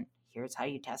them on here's how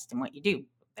you test and what you do.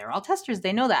 They're all testers.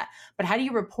 They know that. But how do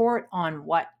you report on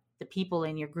what the people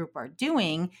in your group are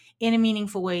doing in a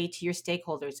meaningful way to your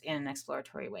stakeholders in an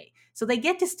exploratory way? So they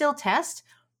get to still test,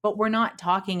 but we're not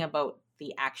talking about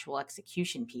the actual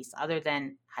execution piece other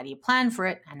than how do you plan for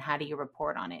it and how do you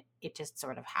report on it? It just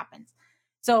sort of happens.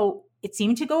 So it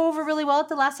seemed to go over really well at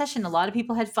the last session. A lot of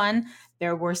people had fun.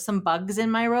 There were some bugs in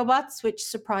my robots, which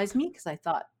surprised me because I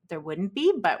thought there wouldn't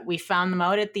be, but we found them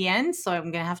out at the end. So I'm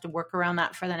going to have to work around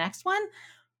that for the next one.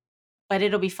 But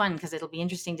it'll be fun because it'll be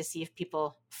interesting to see if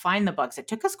people find the bugs. It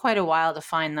took us quite a while to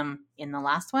find them in the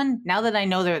last one. Now that I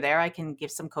know they're there, I can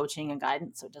give some coaching and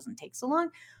guidance so it doesn't take so long.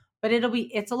 But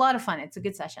it's a lot of fun. It's a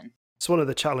good session. It's one of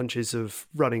the challenges of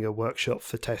running a workshop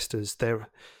for testers.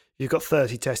 You've got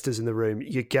 30 testers in the room.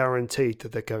 You're guaranteed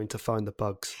that they're going to find the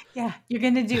bugs. Yeah, you're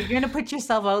going to put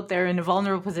yourself out there in a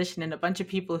vulnerable position and a bunch of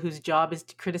people whose job is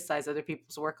to criticize other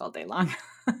people's work all day long.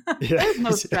 There's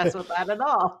no stress with that at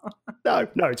all.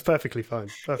 No, it's perfectly fine.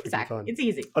 Perfectly fine. It's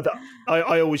easy.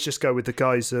 I always just go with the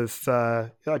guys of,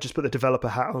 I just put the developer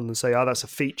hat on and say, that's a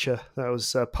feature. That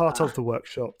was part of the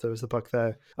workshop. There was the bug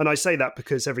there. And I say that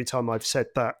because every time I've said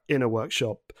that in a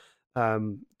workshop,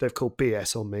 they've called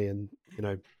BS on me and,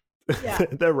 yeah.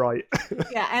 They're right.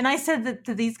 Yeah, and I said that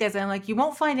to these guys, I'm like, you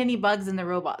won't find any bugs in the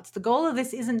robots. The goal of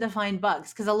this isn't to find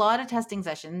bugs, because a lot of testing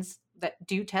sessions that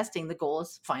do testing, the goal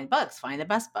is find bugs, find the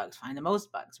best bugs, find the most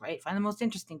bugs, right? Find the most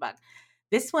interesting bug.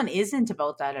 This one isn't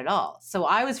about that at all. So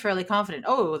I was fairly confident,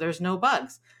 there's no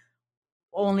bugs,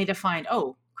 only to find,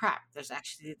 crap, there's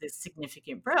actually this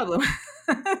significant problem.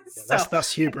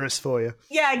 That's hubris for you.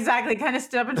 Yeah, exactly. Kind of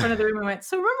stood up in front of the room and went,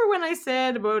 so remember when I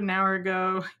said about an hour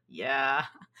ago? Yeah,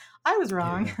 I was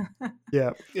wrong.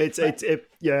 Yeah, it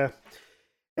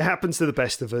happens to the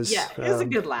best of us. Yeah, it was a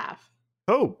good laugh.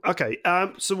 Oh, okay.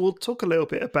 So we'll talk a little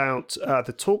bit about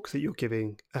the talk that you're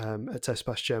giving at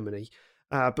Testbash Germany.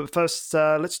 But first,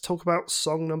 let's talk about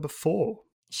song number 4.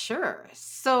 Sure.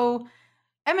 So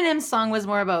Eminem's song was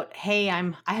more about, hey,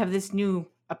 I have this new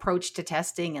approach to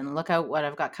testing and look out what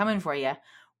I've got coming for you.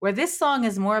 Where this song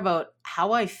is more about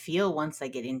how I feel once I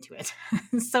get into it.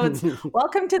 So it's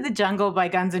Welcome to the Jungle by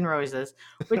Guns N' Roses,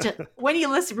 which when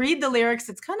you read the lyrics,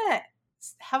 it's kind of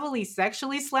heavily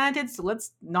sexually slanted. So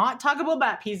let's not talk about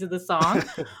that piece of the song.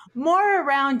 More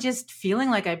around just feeling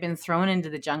like I've been thrown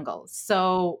into the jungle.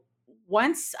 So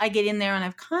once I get in there and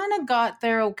I've kind of got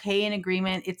their okay in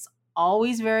agreement, it's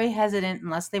always very hesitant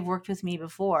unless they've worked with me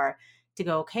before to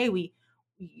go, okay,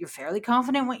 you're fairly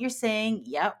confident what you're saying.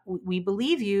 Yep, we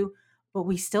believe you, but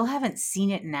we still haven't seen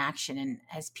it in action. And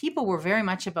as people, we're very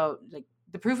much about, like,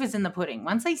 the proof is in the pudding.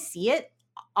 Once I see it,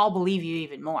 I'll believe you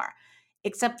even more.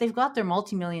 Except they've got their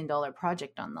multi-million-dollar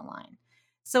project on the line.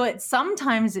 So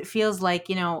sometimes it feels like,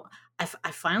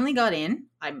 I finally got in.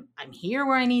 I'm here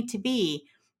where I need to be,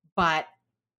 but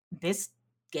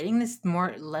getting this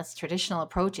more or less traditional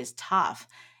approach is tough.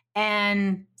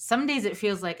 And some days it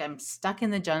feels like I'm stuck in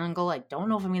the jungle. I don't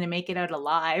know if I'm going to make it out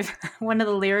alive. One of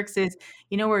the lyrics is,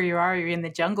 you know where you are, you're in the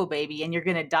jungle, baby, and you're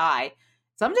going to die.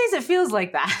 Some days it feels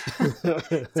like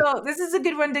that. So this is a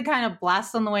good one to kind of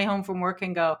blast on the way home from work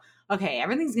and go, okay,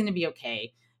 everything's going to be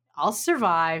okay. I'll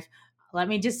survive. Let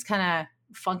me just kind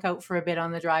of funk out for a bit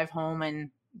on the drive home and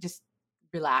just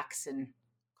relax and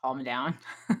calm down.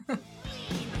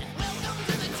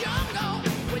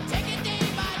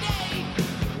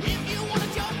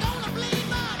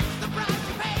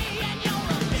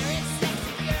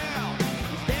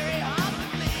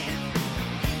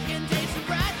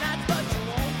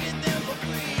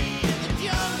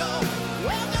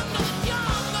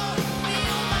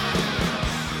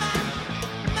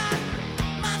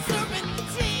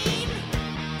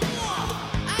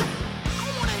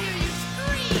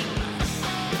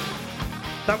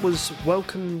 That was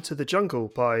Welcome to the Jungle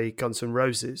by Guns N'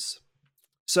 Roses.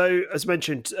 So, as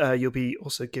mentioned, you'll be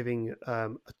also giving a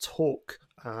talk,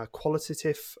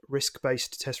 qualitative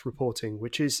risk-based test reporting,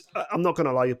 which is, I'm not going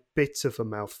to lie, a bit of a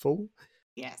mouthful.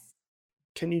 Yes.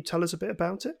 Can you tell us a bit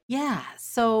about it? Yeah.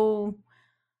 So,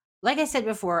 like I said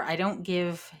before, I don't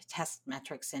give test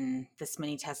metrics in this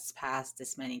many tests passed,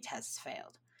 this many tests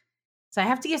failed. So I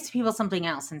have to give people something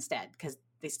else instead, because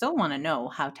they still want to know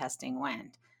how testing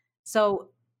went. So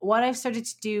what I've started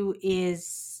to do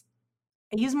is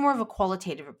I use more of a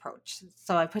qualitative approach.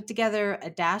 So I put together a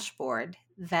dashboard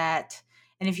and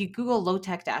if you Google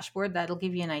low-tech dashboard, that'll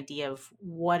give you an idea of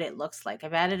what it looks like.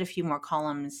 I've added a few more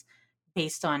columns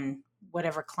based on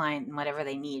whatever client and whatever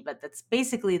they need, but that's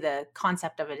basically the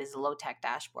concept of it is a low-tech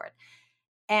dashboard.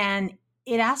 And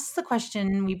it asks the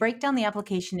question, we break down the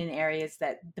application in areas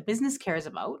that the business cares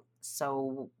about.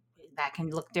 So that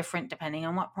can look different depending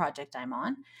on what project I'm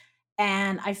on.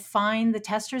 And I find the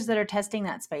testers that are testing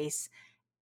that space,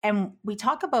 and we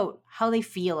talk about how they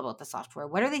feel about the software.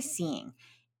 What are they seeing?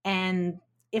 And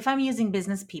if I'm using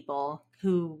business people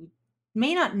who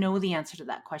may not know the answer to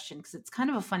that question, because it's kind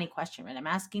of a funny question, right? I'm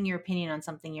asking your opinion on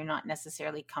something you're not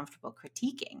necessarily comfortable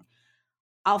critiquing.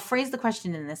 I'll phrase the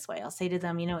question in this way. I'll say to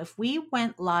them, if we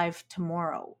went live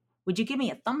tomorrow, would you give me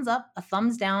a thumbs up, a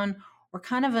thumbs down, or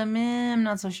kind of a meh, I'm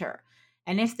not so sure?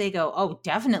 And if they go, oh,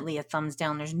 definitely a thumbs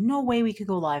down, there's no way we could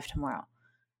go live tomorrow.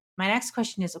 My next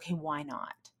question is, okay, why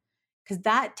not? Because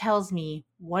that tells me,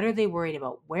 what are they worried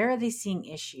about? Where are they seeing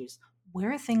issues?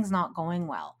 Where are things not going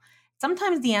well?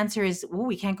 Sometimes the answer is, oh,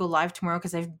 we can't go live tomorrow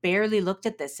because I've barely looked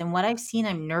at this. And what I've seen,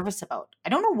 I'm nervous about. I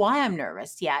don't know why I'm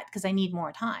nervous yet because I need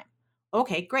more time.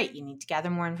 Okay, great. You need to gather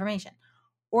more information.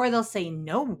 Or they'll say,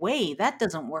 no way, that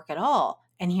doesn't work at all.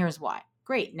 And here's why.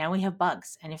 Great, now we have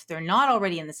bugs. And if they're not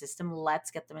already in the system,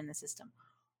 let's get them in the system.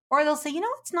 Or they'll say,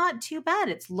 it's not too bad.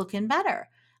 It's looking better.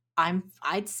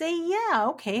 I'd say, yeah,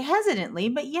 okay, hesitantly,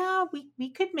 but yeah,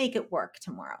 we could make it work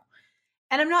tomorrow.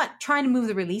 And I'm not trying to move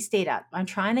the release date up. I'm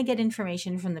trying to get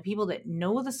information from the people that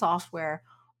know the software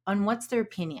on what's their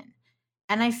opinion.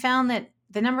 And I found that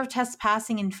the number of tests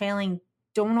passing and failing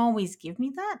don't always give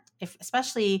me that,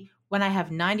 especially when I have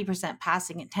 90%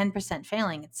 passing and 10%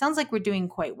 failing. It sounds like we're doing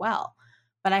quite well.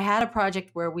 But I had a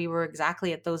project where we were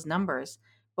exactly at those numbers.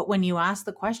 But when you ask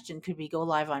the question, could we go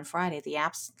live on Friday? The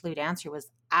absolute answer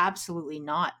was absolutely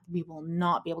not. We will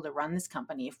not be able to run this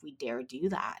company if we dare do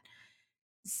that.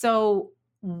 So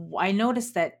I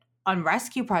noticed that on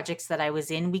rescue projects that I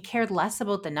was in, we cared less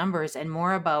about the numbers and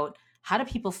more about, how do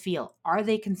people feel? Are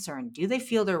they concerned? Do they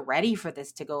feel they're ready for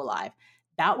this to go live?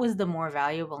 That was the more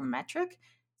valuable metric.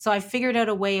 So I figured out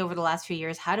a way over the last few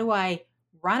years, how do I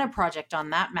run a project on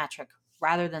that metric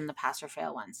rather than the pass or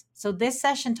fail ones? So this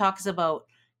session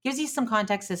gives you some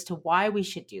context as to why we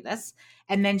should do this,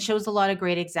 and then shows a lot of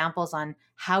great examples on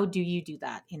how do you do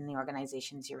that in the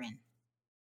organizations you're in.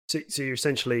 So you're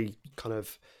essentially kind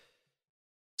of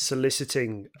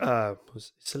soliciting,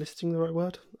 was soliciting the right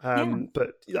word?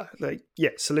 But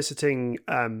soliciting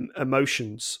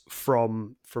emotions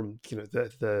from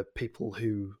the people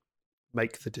who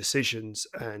make the decisions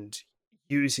and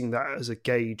using that as a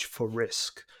gauge for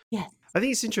risk. Yes. I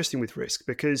think it's interesting with risk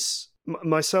because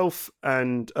myself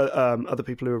and other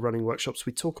people who are running workshops,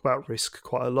 we talk about risk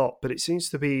quite a lot, but it seems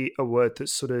to be a word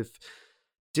that's sort of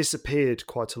disappeared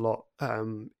quite a lot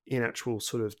in actual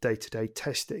sort of day-to-day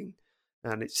testing,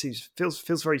 and it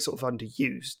feels very sort of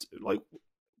underused. Like,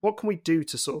 what can we do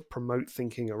to sort of promote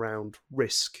thinking around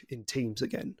risk in teams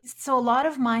again? So a lot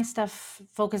of my stuff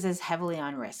focuses heavily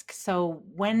on risk. So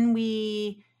when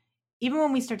we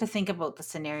start to think about the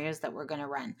scenarios that we're going to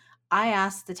run, I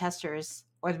ask the testers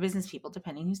or the business people,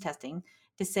 depending who's testing,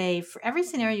 to say, for every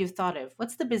scenario you've thought of,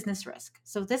 what's the business risk?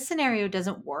 So if this scenario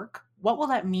doesn't work, what will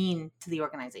that mean to the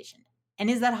organization? And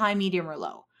is that high, medium, or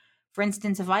low? For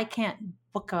instance, if I can't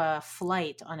book a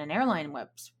flight on an airline web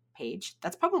page,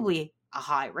 that's probably a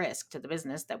high risk to the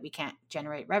business that we can't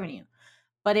generate revenue.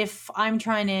 But if I'm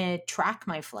trying to track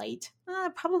my flight,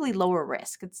 probably lower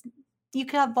risk. You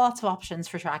could have lots of options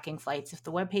for tracking flights. If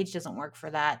the web page doesn't work for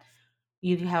that,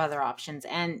 you have other options,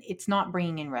 and it's not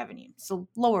bringing in revenue. So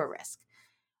lower risk.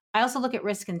 I also look at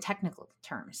risk in technical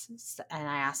terms, and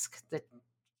I ask the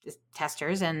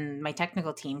testers and my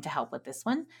technical team to help with this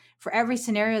one. For every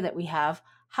scenario that we have,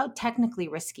 how technically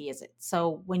risky is it?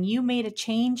 So when you made a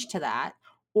change to that,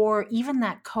 or even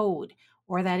that code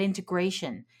or that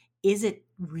integration, is it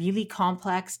really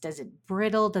complex? Does it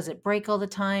brittle? Does it break all the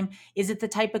time? Is it the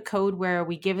type of code where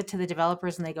we give it to the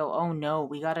developers and they go, oh no,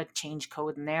 we got to change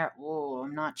code in there. Oh,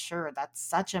 I'm not sure. That's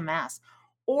such a mess.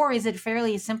 Or is it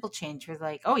fairly a simple change where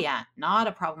like, oh yeah, not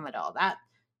a problem at all. That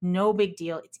no big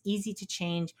deal. It's easy to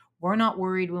change. We're not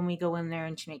worried when we go in there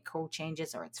and to make code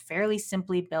changes, or it's fairly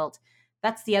simply built.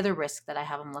 That's the other risk that I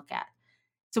have them look at.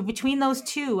 So between those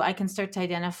two, I can start to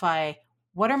identify,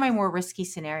 what are my more risky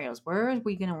scenarios? Where are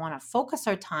we going to want to focus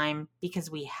our time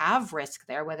because we have risk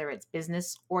there, whether it's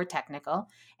business or technical?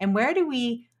 And where do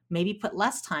we maybe put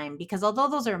less time? Because although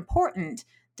those are important,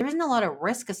 there isn't a lot of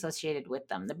risk associated with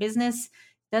them. The business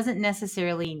doesn't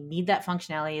necessarily need that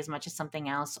functionality as much as something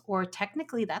else, or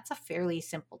technically that's a fairly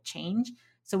simple change.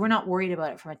 So we're not worried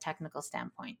about it from a technical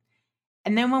standpoint.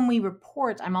 And then when we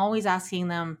report, I'm always asking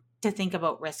them to think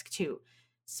about risk too.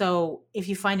 So if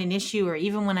you find an issue, or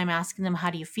even when I'm asking them, how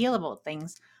do you feel about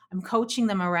things? I'm coaching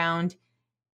them around,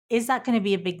 is that going to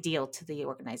be a big deal to the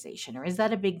organization? Or is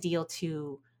that a big deal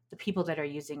to the people that are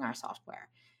using our software?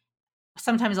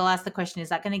 Sometimes I'll ask the question, is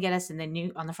that going to get us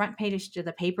on the front page of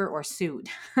the paper or sued?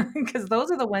 Because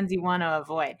those are the ones you want to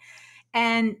avoid.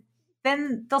 And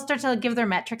then they'll start to give their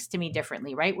metrics to me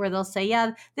differently, right? Where they'll say,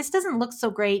 yeah, this doesn't look so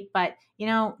great, but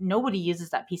nobody uses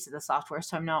that piece of the software,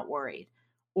 so I'm not worried.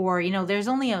 Or, there's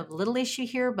only a little issue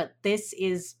here, but this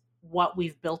is what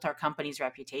we've built our company's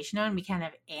reputation on. We can't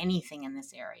have anything in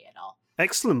this area at all.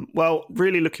 Excellent. Well,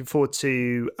 really looking forward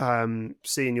to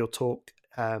seeing your talk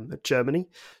at Germany.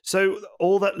 So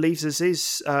all that leaves us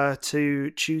is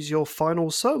to choose your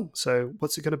final song. So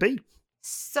what's it going to be?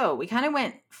 So we kind of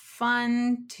went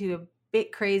fun to a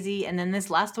bit crazy, and then this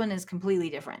last one is completely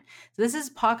different. So this is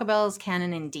Pachelbel's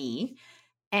Canon in D,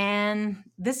 and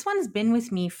this one's been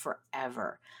with me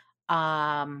forever.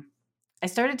 I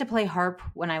started to play harp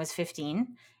when I was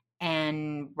 15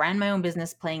 and ran my own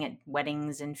business playing at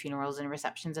weddings and funerals and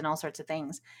receptions and all sorts of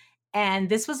things. And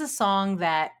this was a song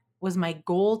that was my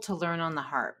goal to learn on the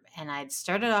harp. And I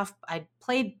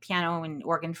played piano and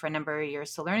organ for a number of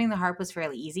years. So learning the harp was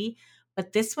fairly easy,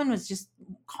 but this one was just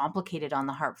complicated on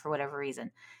the harp for whatever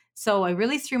reason. So I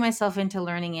really threw myself into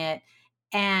learning it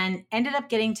and ended up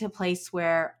getting to a place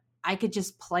where I could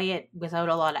just play it without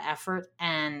a lot of effort.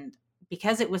 And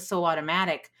because it was so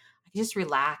automatic, I could just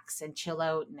relax and chill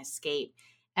out and escape.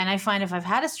 And I find if I've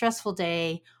had a stressful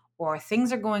day or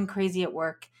things are going crazy at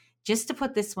work, just to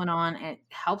put this one on, it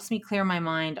helps me clear my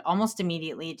mind almost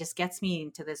immediately. It just gets me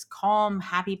into this calm,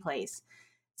 happy place.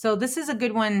 So this is a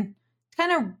good one to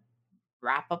kind of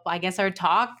wrap up, I guess, our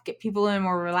talk, get people in a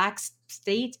more relaxed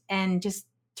state, and just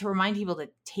to remind people to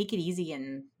take it easy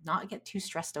and not get too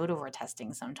stressed out over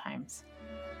testing sometimes.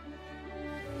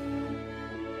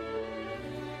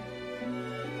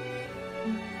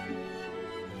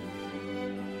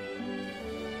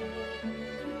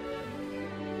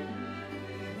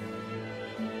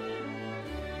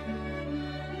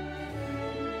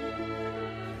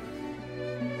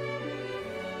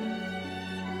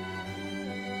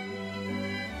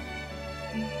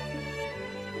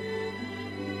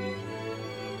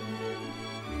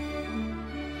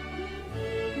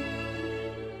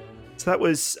 So that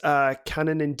was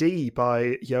Canon in D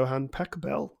by Johann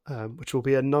Pachelbel, which will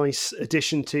be a nice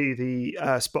addition to the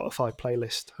Spotify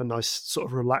playlist. A nice sort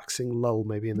of relaxing lull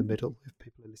maybe in the middle if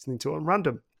people are listening to it on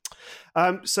random.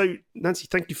 So Nancy,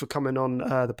 thank you for coming on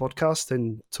the podcast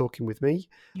and talking with me.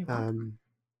 You're welcome.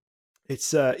 It's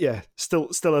still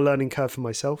a learning curve for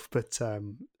myself, but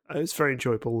it's very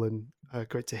enjoyable and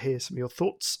great to hear some of your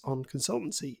thoughts on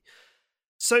consultancy.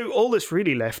 So all that's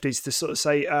really left is to sort of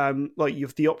say, like, you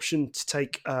have the option to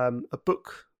take a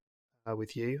book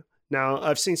with you. Now,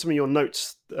 I've seen some of your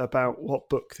notes about what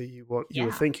book that you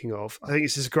were thinking of. I think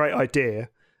this is a great idea.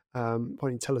 Why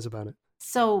don't you tell us about it?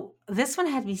 So this one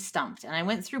had me stumped, and I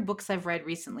went through books I've read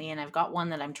recently, and I've got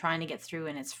one that I'm trying to get through,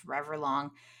 and it's forever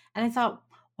long. And I thought,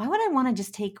 why would I want to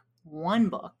just take one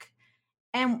book?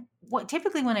 And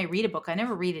typically when I read a book, I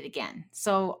never read it again.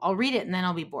 So I'll read it and then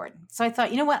I'll be bored. So I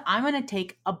thought, you know what? I'm going to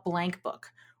take a blank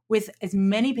book with as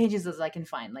many pages as I can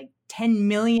find, like 10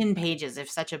 million pages if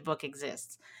such a book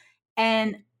exists.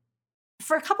 And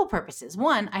for a couple purposes.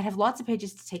 One, I'd have lots of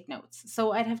pages to take notes.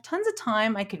 So I'd have tons of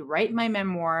time. I could write my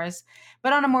memoirs.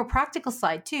 But on a more practical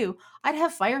side too, I'd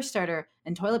have fire starter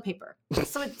and toilet paper.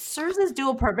 So it serves as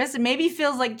dual purpose. It maybe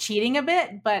feels like cheating a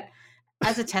bit, but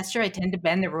as a tester, I tend to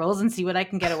bend the rules and see what I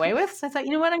can get away with. So I thought,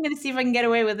 you know what? I'm going to see if I can get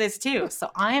away with this too.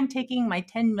 So I am taking my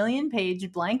 10 million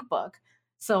page blank book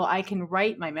so I can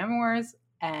write my memoirs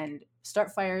and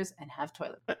start fires and have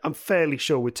toilet paper. I'm fairly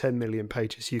sure with 10 million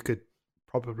pages, you could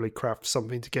probably craft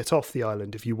something to get off the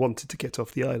island if you wanted to get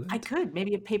off the island. I could.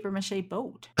 Maybe a paper mache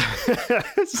boat.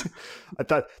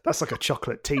 That's like a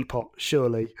chocolate teapot,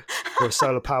 surely, or a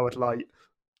solar-powered light.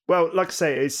 Well, like I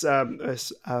say, it's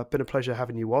been a pleasure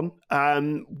having you on.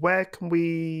 Where can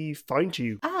we find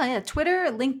you? Twitter,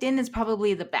 LinkedIn is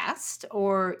probably the best,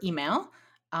 or email.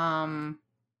 Cool.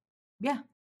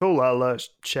 I'll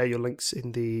share your links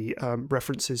in the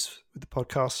references with the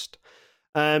podcast.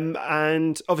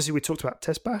 And obviously we talked about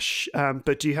Test Bash,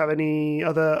 but do you have any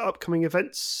other upcoming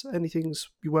events? Anything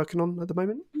you're working on at the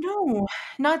moment? No,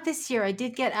 not this year. I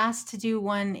did get asked to do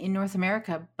one in North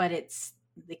America, but it's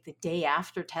like the day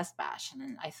after Test Bash. And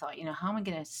then I thought, how am I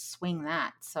going to swing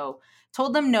that? So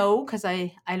told them no, because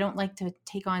I don't like to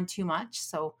take on too much.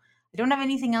 So I don't have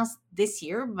anything else this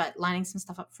year, but lining some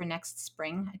stuff up for next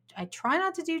spring. I try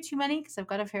not to do too many because I've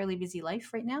got a fairly busy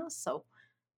life right now. So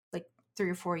like 3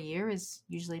 or 4 a year is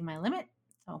usually my limit.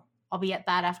 So I'll be at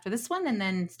that after this one and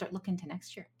then start looking to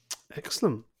next year.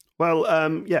 Excellent. Well,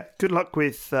 good luck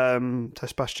with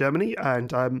Test Bash Germany,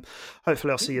 and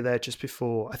hopefully I'll see you there just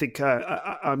before. I think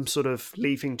I'm sort of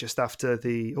leaving just after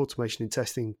the automation and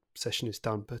testing session is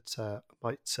done, but I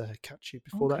might catch you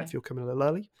before that if you're coming a little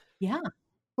early. Yeah.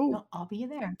 Cool. No, I'll be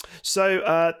there.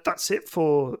 So that's it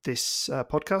for this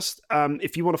podcast.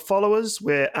 If you want to follow us,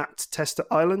 we're at Tester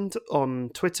Island on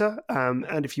Twitter.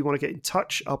 And if you want to get in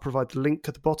touch, I'll provide the link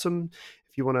at the bottom.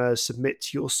 If you want to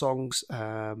submit your songs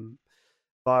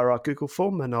via our Google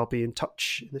form, and I'll be in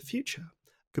touch in the future.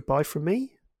 Goodbye from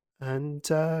me, and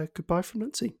goodbye from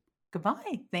Nancy.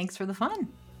 Goodbye. Thanks for the fun.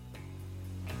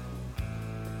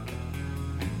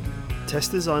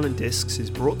 Testers Island Discs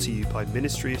is brought to you by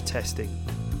Ministry of Testing.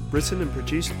 Written and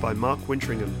produced by Mark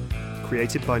Wintringham.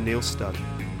 Created by Neil Studd.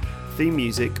 Theme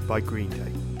music by Green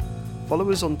Day. Follow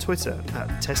us on Twitter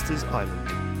at Testers Island.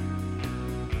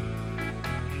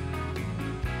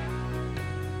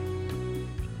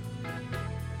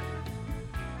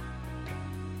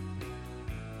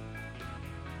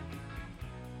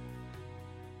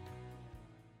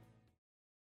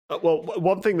 Well,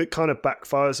 one thing that kind of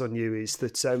backfires on you is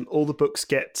that all the books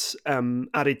get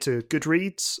added to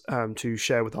Goodreads to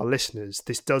share with our listeners.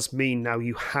 This does mean now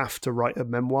you have to write a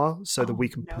memoir so that we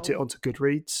can put it onto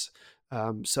Goodreads.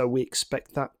 So we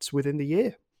expect that within the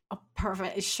year. Oh,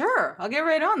 perfect. Sure. I'll get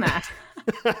right on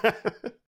that.